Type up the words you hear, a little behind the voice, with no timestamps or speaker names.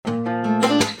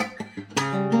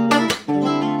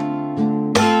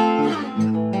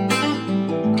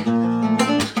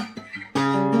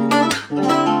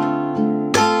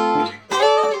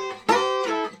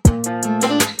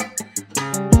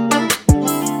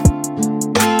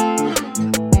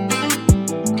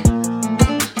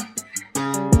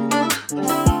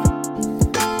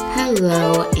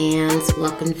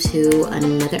welcome to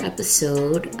another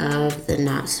episode of the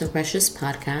Not So Precious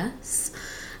podcast.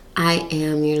 I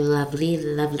am your lovely,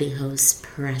 lovely host,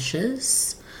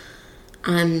 Precious.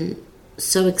 I'm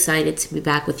so excited to be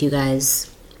back with you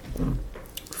guys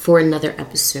for another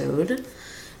episode.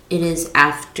 It is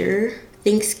after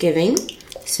Thanksgiving,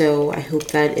 so I hope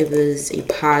that it was a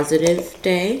positive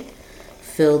day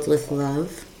filled with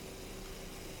love.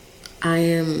 I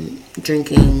am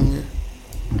drinking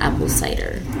apple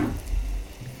cider.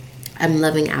 I'm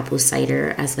loving apple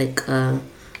cider as like a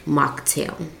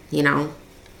mocktail, you know?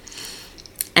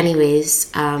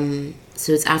 Anyways, so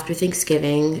it's after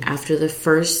Thanksgiving, after the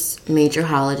first major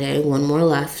holiday, one more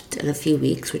left in a few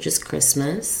weeks, which is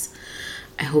Christmas.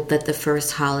 I hope that the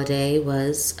first holiday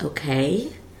was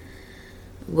okay,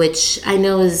 which I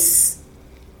know is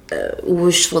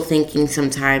wishful thinking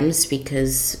sometimes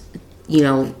because, you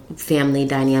know, family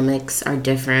dynamics are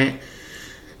different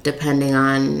depending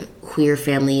on who your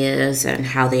family is and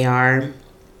how they are.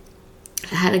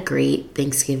 I had a great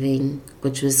Thanksgiving,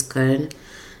 which was good.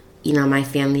 You know, my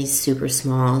family's super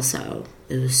small, so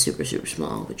it was super, super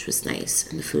small, which was nice.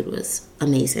 And the food was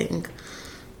amazing.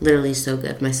 Literally so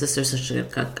good. My sister's such a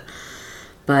good cook.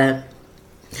 But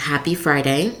happy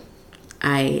Friday.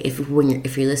 If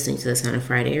you're listening to this on a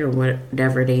Friday or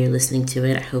whatever day you're listening to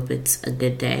it, I hope it's a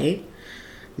good day,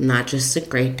 not just a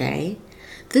great day.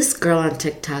 This girl on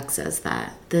TikTok says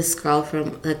that. This girl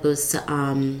that goes to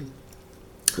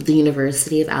the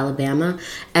University of Alabama,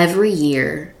 every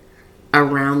year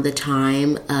around the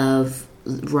time of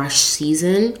rush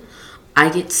season, I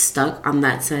get stuck on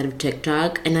that side of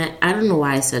TikTok. And I don't know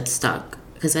why I said stuck,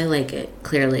 because I like it,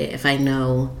 clearly, if I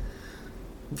know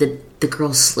the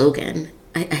girl's slogan.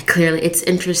 I clearly, it's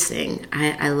interesting.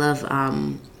 I love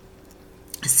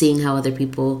seeing how other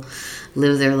people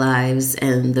live their lives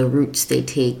and the routes they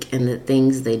take and the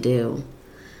things they do.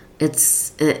 It's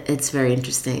very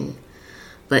interesting.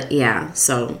 But yeah,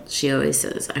 so she always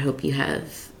says, I hope you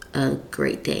have a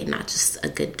great day, not just a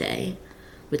good day,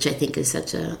 which I think is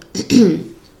such a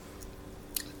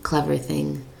clever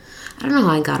thing. I don't know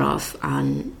how I got off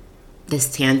on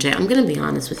this tangent. I'm going to be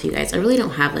honest with you guys. I really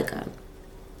don't have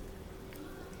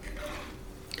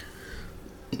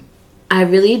I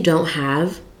really don't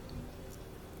have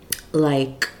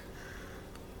like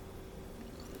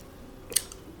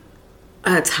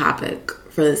a topic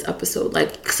for this episode.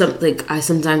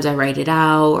 Sometimes I write it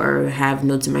out or have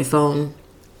notes in my phone.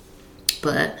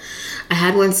 But I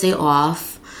had Wednesday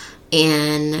off,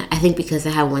 and I think because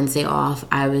I had Wednesday off,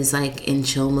 I was like in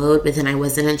chill mode, but then I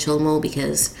wasn't in chill mode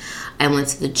because I went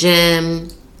to the gym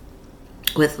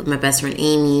with my best friend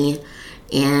Amy,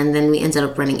 and then we ended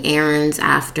up running errands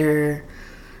after,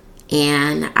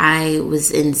 and I was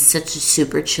in such a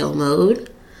super chill mode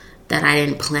that I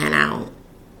didn't plan out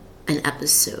an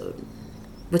episode,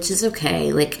 which is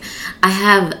okay. Like, I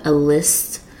have a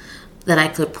list that I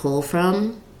could pull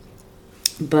from,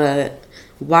 but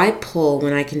why pull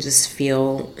when I can just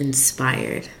feel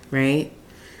inspired, right?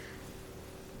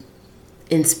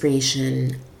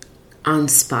 Inspiration on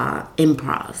spot,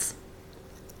 improv,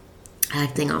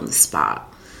 acting on the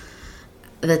spot.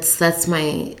 That's a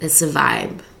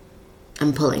vibe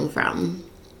I'm pulling from.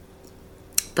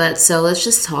 But so let's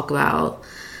just talk about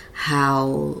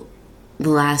how the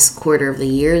last quarter of the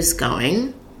year is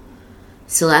going.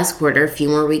 So last quarter, a few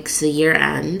more weeks, the year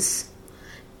ends.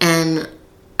 And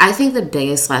I think the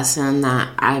biggest lesson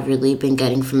that I've really been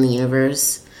getting from the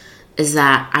universe is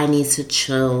that I need to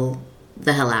chill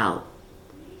the hell out.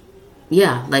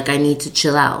 Yeah, like I need to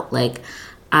chill out. Like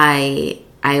I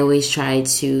always try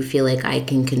to feel like I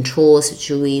can control a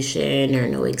situation or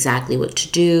know exactly what to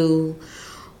do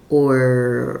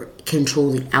or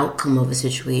control the outcome of a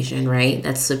situation, right?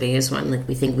 That's the biggest one. Like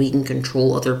we think we can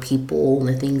control other people and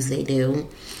the things they do.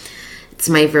 It's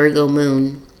my Virgo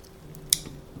moon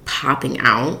popping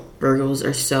out. Virgos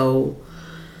are so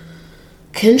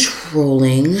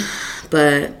controlling,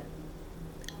 but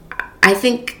I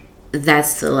think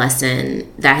that's the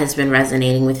lesson that has been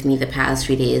resonating with me the past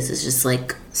few days, is just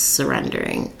like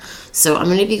surrendering. So I'm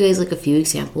going to give you guys like a few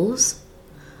examples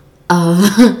of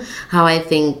how I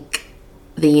think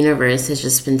the universe has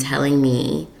just been telling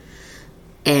me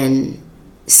and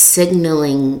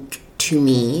signaling to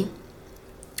me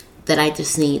that I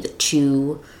just need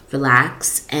to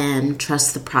relax and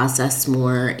trust the process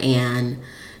more and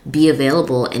be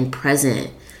available and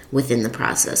present within the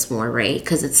process more, right?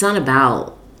 Because it's not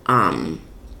about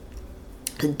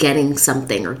getting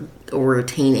something or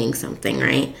attaining something,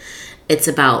 right? It's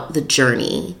about the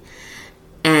journey.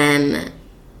 And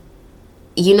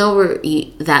you know where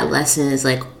that lesson is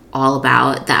like all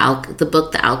about the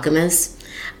book The Alchemist.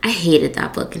 I hated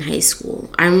that book in high school.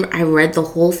 I read the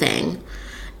whole thing,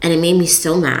 and it made me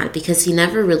so mad because he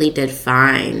never really did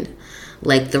find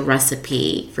like the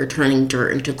recipe for turning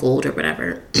dirt into gold or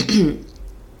whatever.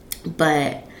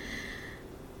 But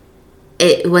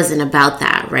it wasn't about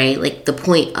that, right? Like the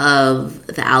point of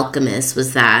The Alchemist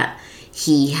was that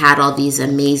he had all these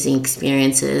amazing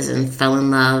experiences and fell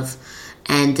in love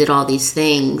and did all these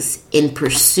things in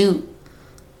pursuit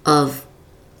of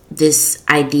this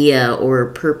idea or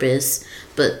purpose,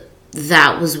 but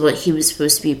that was what he was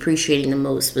supposed to be appreciating the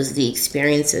most, was the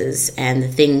experiences and the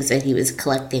things that he was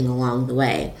collecting along the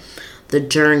way. The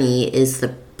journey is the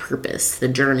purpose. The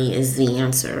journey is the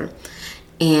answer.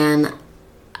 And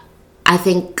I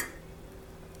think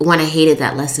when I hated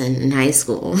that lesson in high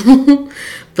school,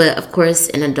 but of course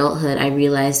in adulthood, I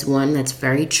realized, one, that's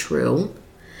very true.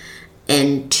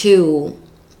 And two,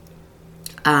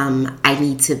 I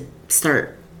need to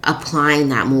start applying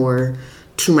that more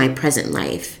to my present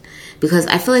life. Because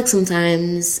I feel like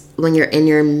sometimes when you're in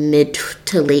your mid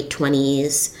to late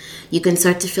 20s, you can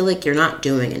start to feel like you're not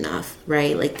doing enough,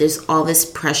 right? Like there's all this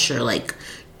pressure, like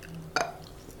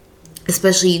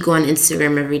especially you go on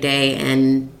Instagram every day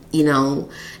and, you know,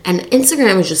 and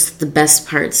Instagram is just the best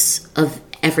parts of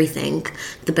everything.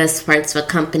 The best parts of a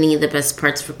company, the best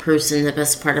parts of a person, the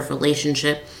best part of a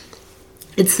relationship.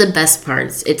 It's the best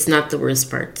parts. It's not the worst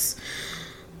parts.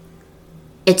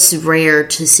 It's rare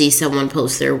to see someone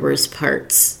post their worst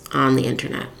parts on the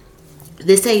internet.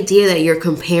 This idea that you're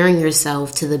comparing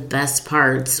yourself to the best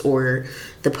parts or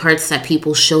the parts that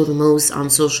people show the most on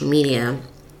social media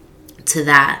to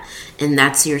that, and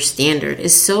that's your standard,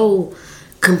 is so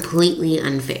completely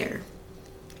unfair.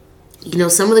 You know,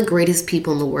 some of the greatest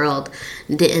people in the world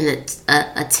didn't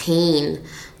attain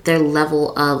their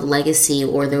level of legacy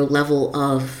or their level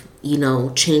of, you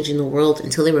know, changing the world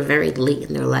until they were very late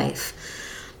in their life.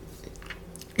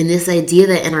 And this idea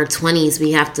that in our 20s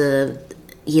we have to,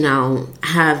 you know,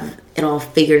 have it all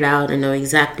figured out and know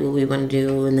exactly what we want to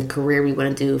do and the career we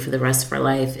want to do for the rest of our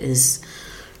life is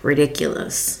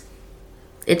ridiculous.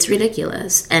 It's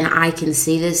ridiculous. And I can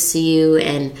say this to you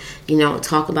and, you know,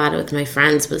 talk about it with my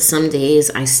friends, but some days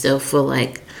I still feel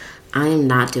like I am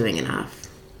not doing enough.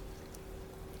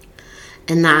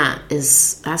 And that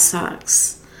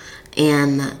sucks.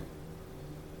 And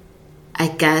I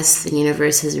guess the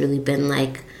universe has really been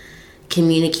like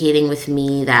communicating with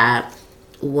me that,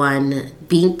 one,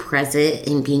 being present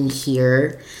and being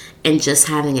here and just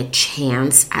having a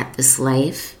chance at this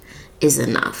life is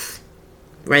enough,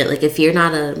 right? Like if you're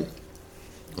not a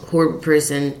horrible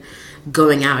person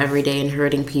going out every day and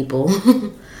hurting people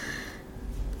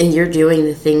and you're doing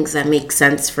the things that make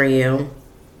sense for you,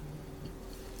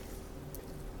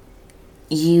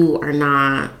 you're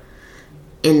not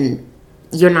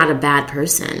a bad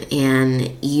person,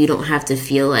 and you don't have to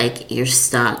feel like you're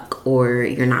stuck or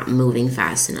you're not moving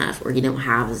fast enough or you don't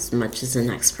have as much as the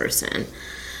next person.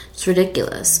 It's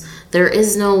ridiculous. There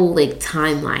is no like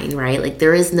timeline, right? Like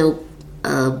there is no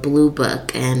blue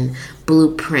book and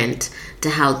blueprint to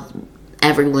how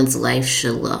everyone's life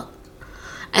should look.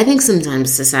 I think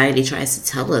sometimes society tries to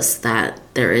tell us that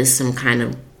there is some kind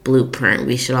of blueprint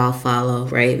we should all follow,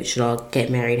 right? We should all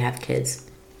get married, have kids,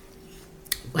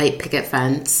 white picket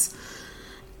fence.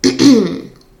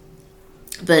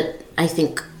 But I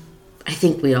think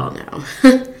we all know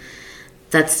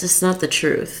that's just not the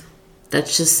truth.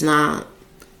 That's just not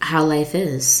how life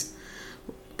is.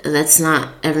 That's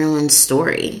not everyone's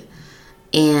story.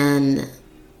 And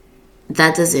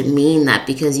that doesn't mean that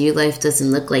because your life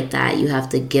doesn't look like that, you have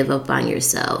to give up on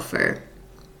yourself or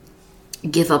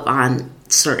give up on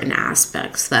certain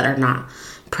aspects that are not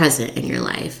present in your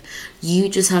life. You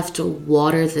just have to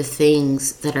water the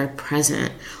things that are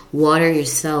present. Water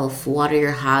yourself, water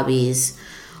your hobbies,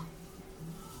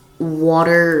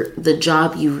 water the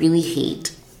job you really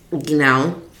hate, you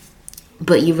know,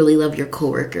 but you really love your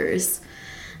coworkers.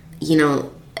 You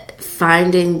know,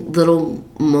 finding little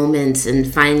moments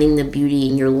and finding the beauty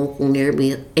in your local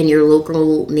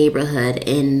neighborhood,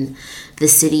 in the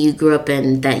city you grew up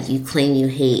in that you claim you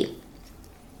hate.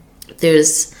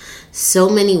 There's so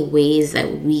many ways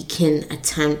that we can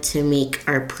attempt to make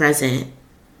our present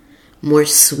more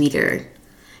sweeter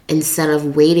instead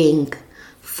of waiting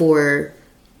for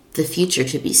the future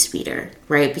to be sweeter,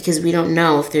 right? Because we don't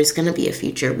know if there's going to be a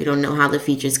future. We don't know how the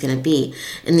future is going to be.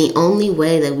 And the only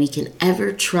way that we can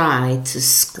ever try to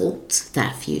sculpt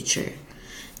that future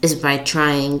is by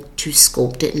trying to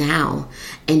sculpt it now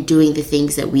and doing the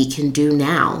things that we can do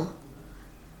now.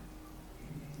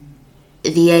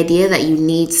 The idea that you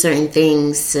need certain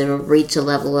things to reach a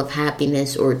level of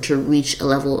happiness or to reach a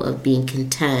level of being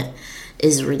content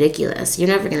is ridiculous. You're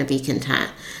never going to be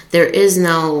content. There is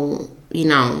no,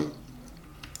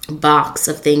 box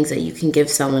of things that you can give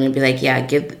someone and be like, yeah,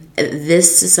 give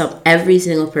this to every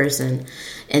single person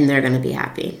and they're going to be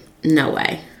happy. No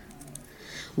way.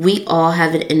 We all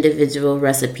have an individual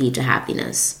recipe to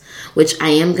happiness, which I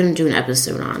am going to do an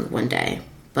episode on one day.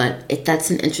 But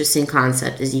that's an interesting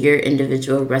concept, is your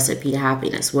individual recipe to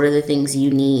happiness. What are the things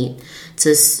you need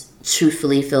to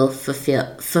truthfully feel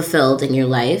fulfilled in your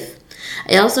life?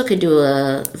 I also could do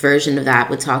a version of that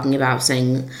with talking about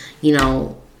saying,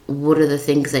 what are the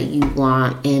things that you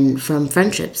want from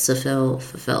friendships to feel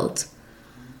fulfilled?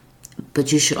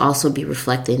 But you should also be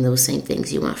reflecting those same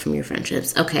things you want from your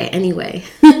friendships. Okay, anyway.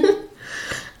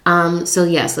 So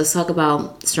yes, let's talk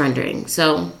about surrendering.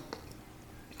 So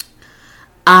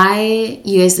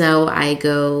you guys know I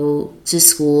go to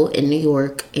school in New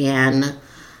York, and,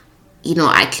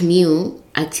 I commute.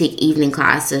 I take evening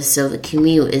classes, so the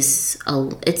commute it's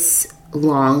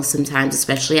long sometimes,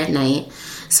 especially at night.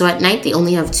 So at night, they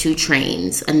only have 2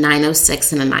 trains, a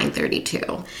 9:06 and a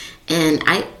 9:32. And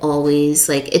I always,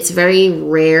 it's very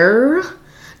rare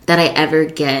that I ever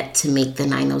get to make the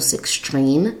 9:06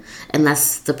 train,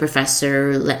 unless the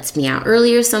professor lets me out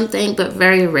early or something, but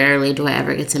very rarely do I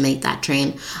ever get to make that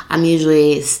train. I'm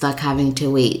usually stuck having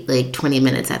to wait 20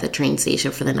 minutes at the train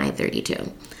station for the 9:32.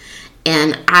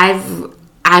 And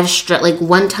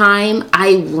one time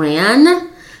I ran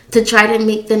to try to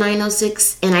make the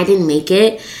 9:06 and I didn't make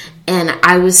it. And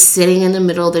I was sitting in the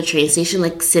middle of the train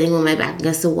station, sitting with my back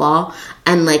against the wall.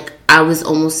 And, I was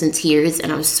almost in tears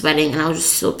and I was sweating and I was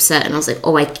just so upset. And I was like,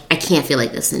 oh, I can't feel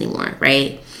like this anymore,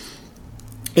 right?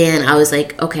 And I was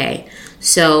like, okay,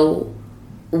 so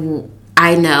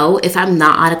I know if I'm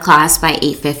not out of class by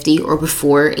 8:50 or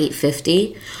before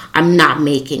 8:50, I'm not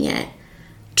making it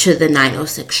to the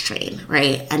 9:06 train,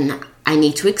 right? And I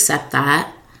need to accept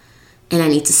that. And I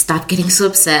need to stop getting so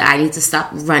upset. I need to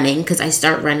stop running, because I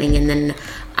start running and then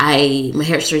my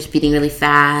heart starts beating really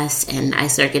fast and I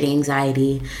start getting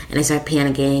anxiety and I start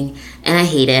panicking and I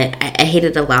hate it. I hate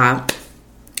it a lot.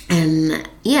 And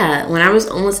yeah, when I was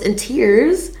almost in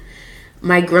tears,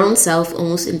 my grown self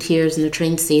almost in tears in the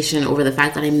train station over the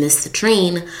fact that I missed the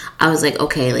train, I was like,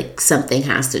 okay, something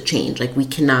has to change. We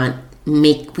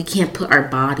can't put our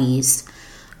bodies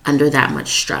under that much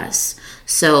stress.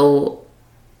 So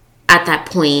at that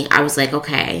point, I was like,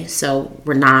 okay, so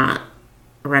we're not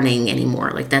running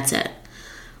anymore. That's it.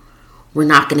 We're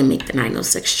not going to make the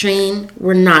 9:06 train.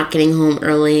 We're not getting home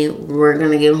early. We're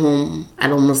going to get home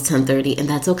at almost 10:30, and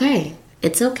that's okay.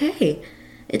 It's okay.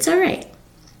 It's all right.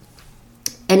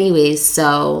 Anyways,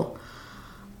 so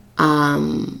I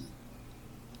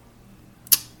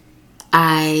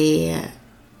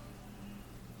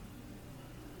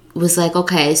was like,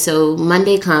 okay, so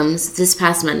Monday comes, this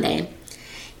past Monday.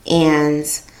 And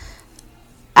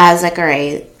I was like, all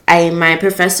right, my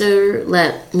professor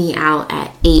let me out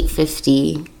at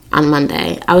 8:50 on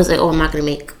Monday. I was like, oh, I'm not going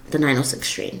to make the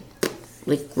 9:06 train.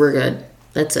 We're good.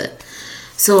 That's it.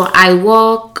 So I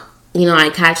walk,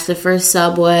 I catch the first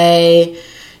subway,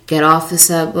 get off the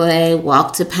subway,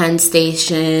 walk to Penn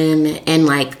Station, and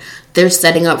they're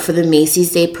setting up for the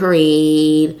Macy's Day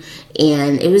Parade.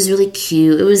 And it was really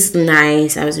cute. It was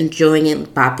nice. I was enjoying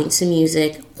it, bopping to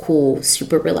music. Cool,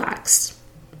 super relaxed.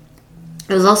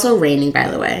 It was also raining, by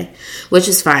the way, which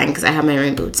is fine because I have my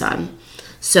rain boots on.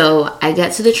 So I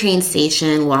get to the train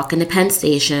station, walk into Penn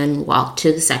Station, walk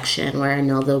to the section where I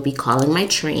know they'll be calling my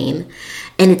train,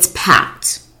 and it's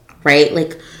packed, right?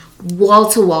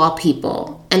 Wall-to-wall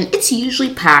people. And it's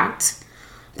usually packed,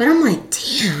 but I'm like,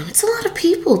 damn, it's a lot of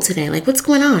people today. What's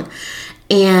going on?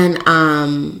 And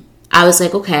I was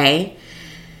like, okay.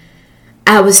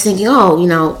 I was thinking,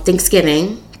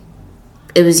 Thanksgiving.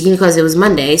 It was because it was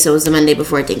Monday, so it was the Monday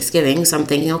before Thanksgiving. So I'm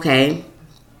thinking, okay,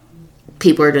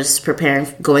 people are just preparing,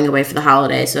 going away for the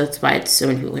holiday, so that's why it's so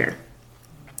many people here.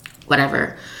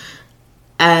 Whatever.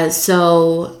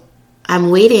 So I'm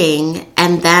waiting,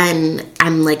 and then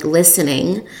I'm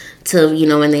listening to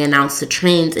when they announce the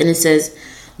trains, and it says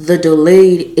the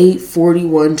delayed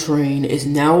 8:41 train is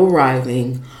now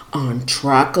arriving on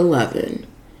track 11.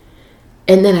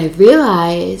 And then I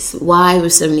realized why there were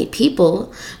so many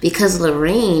people, because of the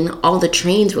rain, all the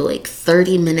trains were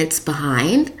 30 minutes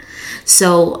behind.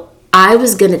 So I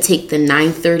was going to take the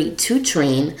 9:32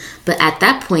 train, but at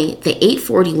that point, the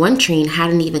 8:41 train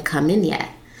hadn't even come in yet.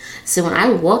 So when I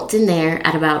walked in there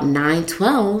at about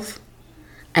 9:12,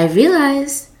 I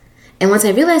realized, and once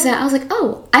I realized that, I was like,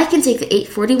 oh, I can take the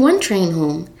 8:41 train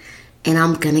home, and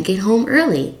I'm going to get home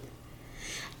early.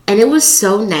 And it was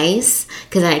so nice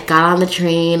because I got on the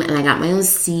train and I got my own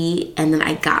seat, and then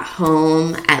I got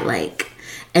home at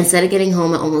Instead of getting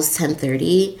home at almost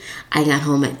 10:30, I got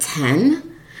home at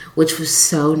 10, which was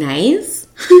so nice.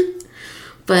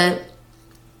 But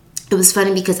it was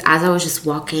funny because as I was just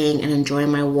walking and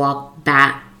enjoying my walk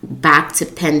back to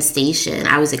Penn Station,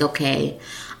 I was like, okay,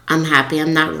 I'm happy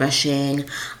I'm not rushing.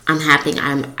 I'm happy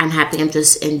I'm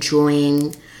just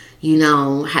enjoying,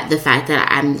 the fact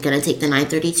that I'm going to take the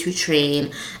 9:32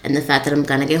 train and the fact that I'm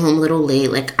going to get home a little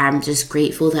late. Like, I'm just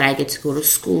grateful that I get to go to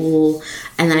school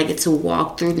and then I get to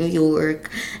walk through New York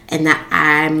and that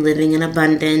I'm living in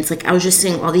abundance. Like, I was just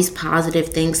saying all these positive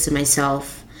things to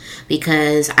myself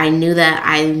because I knew that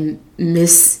I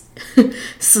miss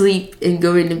sleep and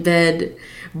going to bed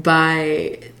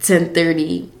by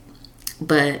 10:30.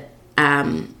 But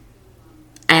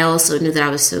I also knew that I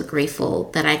was so grateful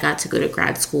that I got to go to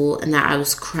grad school and that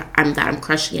I'm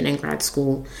crushing it in grad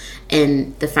school.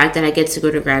 And the fact that I get to go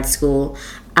to grad school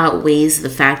outweighs the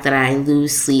fact that I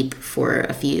lose sleep for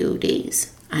a few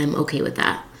days. I'm okay with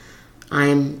that.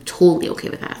 I'm totally okay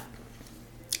with that.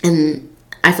 And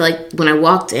I feel like when I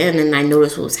walked in and I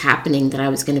noticed what was happening, that I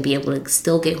was going to be able to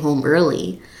still get home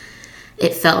early,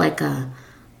 it felt like a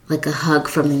hug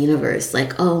from the universe.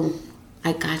 Like, oh,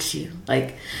 I got you.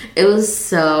 Like, it was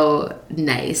so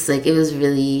nice. Like, it was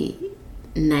really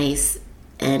nice.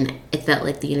 And it felt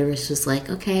like the universe was like,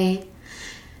 okay,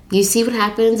 you see what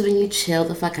happens when you chill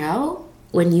the fuck out?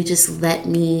 When you just let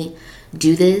me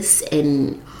do this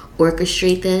and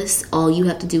orchestrate this, all you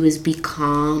have to do is be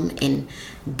calm and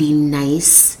be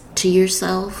nice to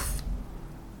yourself.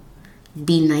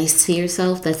 Be nice to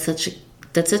yourself. That's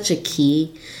such a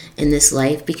key in this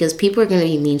life because people are going to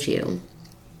be mean to you.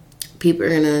 People are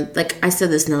going to, like I said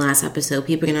this in the last episode,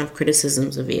 people are going to have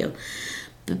criticisms of you.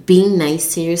 But being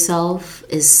nice to yourself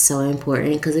is so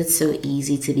important because it's so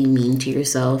easy to be mean to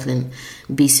yourself and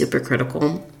be super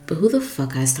critical. But who the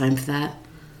fuck has time for that?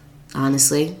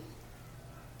 Honestly.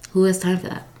 Who has time for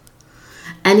that?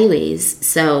 Anyways,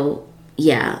 so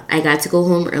yeah, I got to go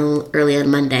home early on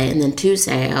Monday, and then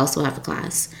Tuesday I also have a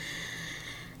class.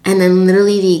 And then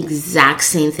literally the exact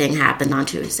same thing happened on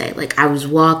Tuesday. Like, I was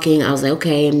walking, I was like,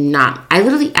 okay, on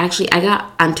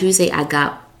Tuesday I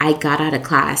got out of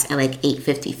class at like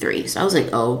 8:53. So I was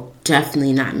like, oh,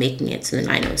 definitely not making it to the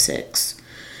 9:06.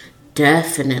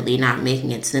 Definitely not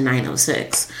making it to the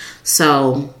 9:06.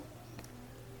 So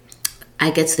I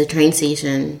get to the train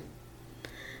station,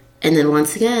 and then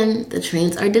once again, the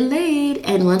trains are delayed.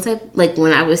 And once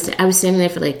when I was standing there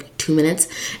for like 2 minutes,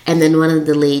 and then one of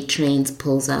the delayed trains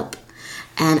pulls up,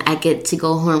 and I get to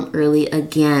go home early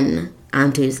again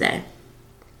on Tuesday.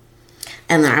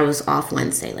 And then I was off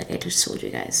Wednesday, like I just told you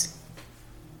guys.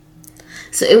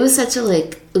 So it was such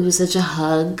a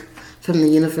hug from the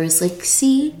universe. Like,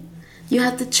 see, you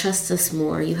have to trust us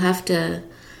more. You have to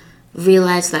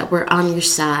realize that we're on your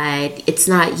side. It's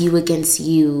not you against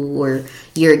you or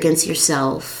you're against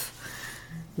yourself.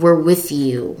 We're with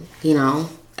you,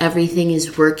 Everything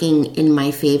is working in my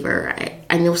favor.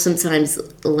 I know sometimes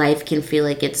life can feel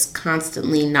like it's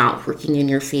constantly not working in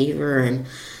your favor and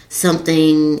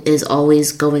something is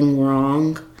always going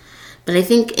wrong. But I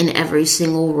think in every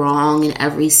single wrong and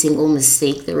every single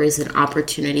mistake, there is an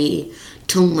opportunity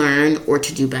to learn or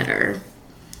to do better.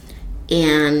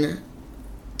 And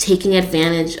taking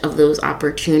advantage of those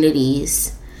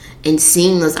opportunities and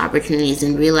seeing those opportunities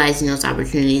and realizing those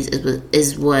opportunities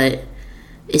is what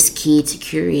is key to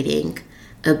curating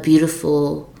a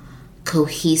beautiful,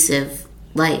 cohesive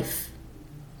life.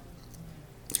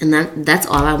 And that's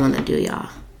all I want to do, y'all.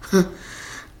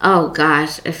 Oh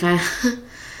gosh, if I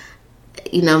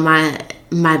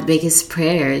my biggest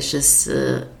prayer is just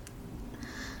to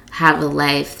have a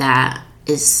life that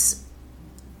is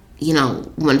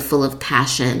one full of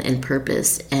passion and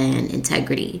purpose and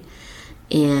integrity,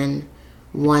 and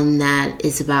one that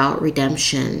is about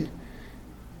redemption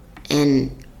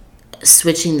and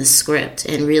switching the script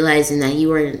and realizing that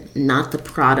you are not the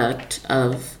product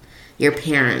of your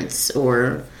parents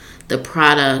or the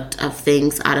product of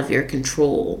things out of your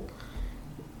control.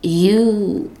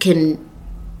 You can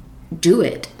do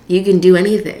it. You can do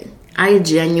anything. I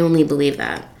genuinely believe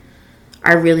that.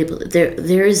 I really believe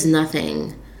there is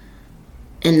nothing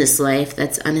in this life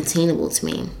that's unattainable to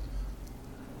me.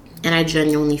 And I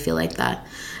genuinely feel like that.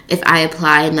 If I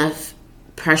apply enough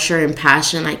pressure and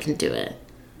passion, I can do it.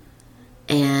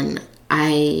 And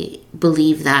I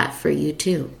believe that for you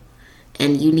too.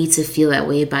 And you need to feel that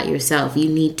way about yourself. You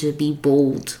need to be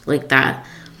bold like that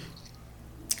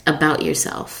about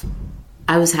yourself.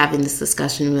 I was having this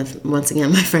discussion with, once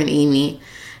again, my friend Amy,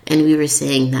 and we were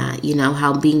saying that,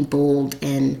 how being bold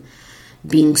and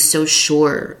being so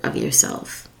sure of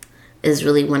yourself is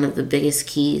really one of the biggest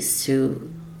keys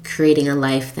to creating a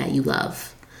life that you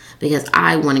love. because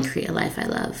I want to create a life I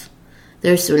love.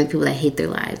 There are so many people that hate their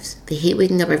lives. They hate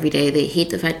waking up every day. They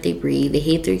hate the fact they breathe. They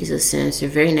hate their existence. They're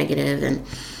very negative. And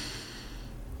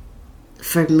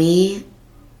for me,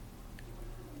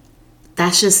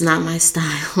 that's just not my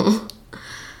style.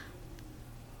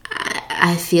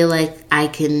 I feel like I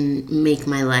can make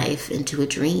my life into a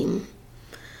dream.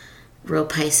 Real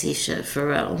Pisces shit, for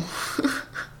real.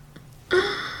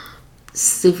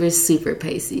 Super, super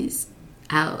Pisces.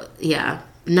 Yeah.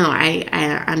 No,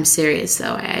 I'm serious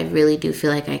though. I really do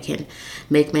feel like I can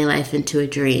make my life into a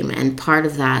dream. And part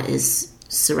of that is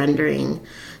surrendering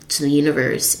to the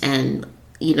universe and,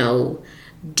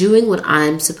 doing what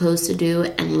I'm supposed to do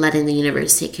and letting the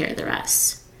universe take care of the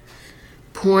rest.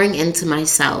 Pouring into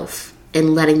myself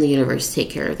and letting the universe take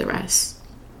care of the rest.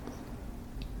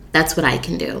 That's what I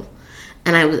can do.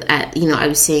 And I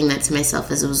was saying that to myself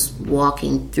as I was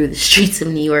walking through the streets of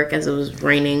New York as it was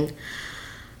raining.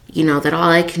 That all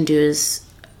I can do is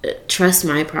trust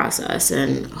my process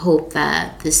and hope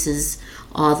that this is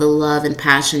all the love and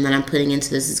passion that I'm putting into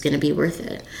this is going to be worth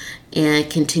it.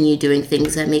 And continue doing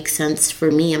things that make sense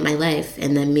for me in my life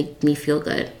and that make me feel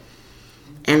good.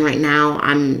 And right now,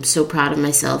 I'm so proud of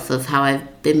myself of how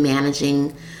I've been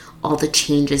managing all the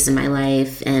changes in my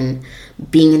life and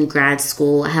being in grad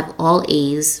school. I have all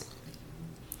A's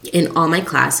in all my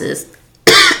classes,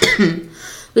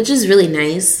 which is really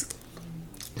nice.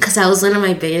 Because that was one of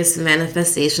my biggest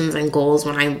manifestations and goals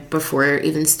before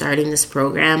even starting this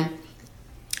program.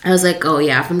 I was like, oh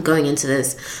yeah, if I'm going into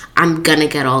this, I'm gonna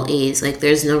get all A's. Like,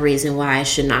 there's no reason why I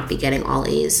should not be getting all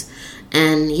A's.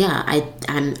 And yeah,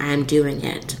 I'm doing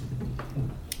it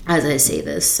as I say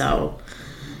this. So,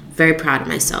 very proud of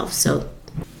myself. So,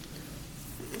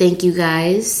 thank you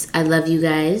guys. I love you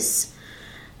guys.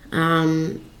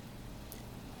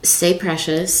 Stay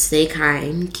precious. Stay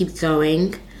kind. Keep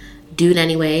going. Do it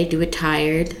anyway. Do it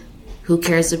tired. Who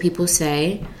cares what people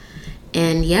say?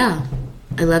 And yeah,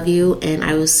 I love you, and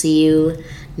I will see you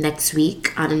next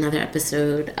week on another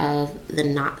episode of the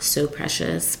Not So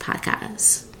Precious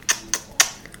podcast.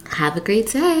 Have a great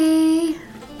day.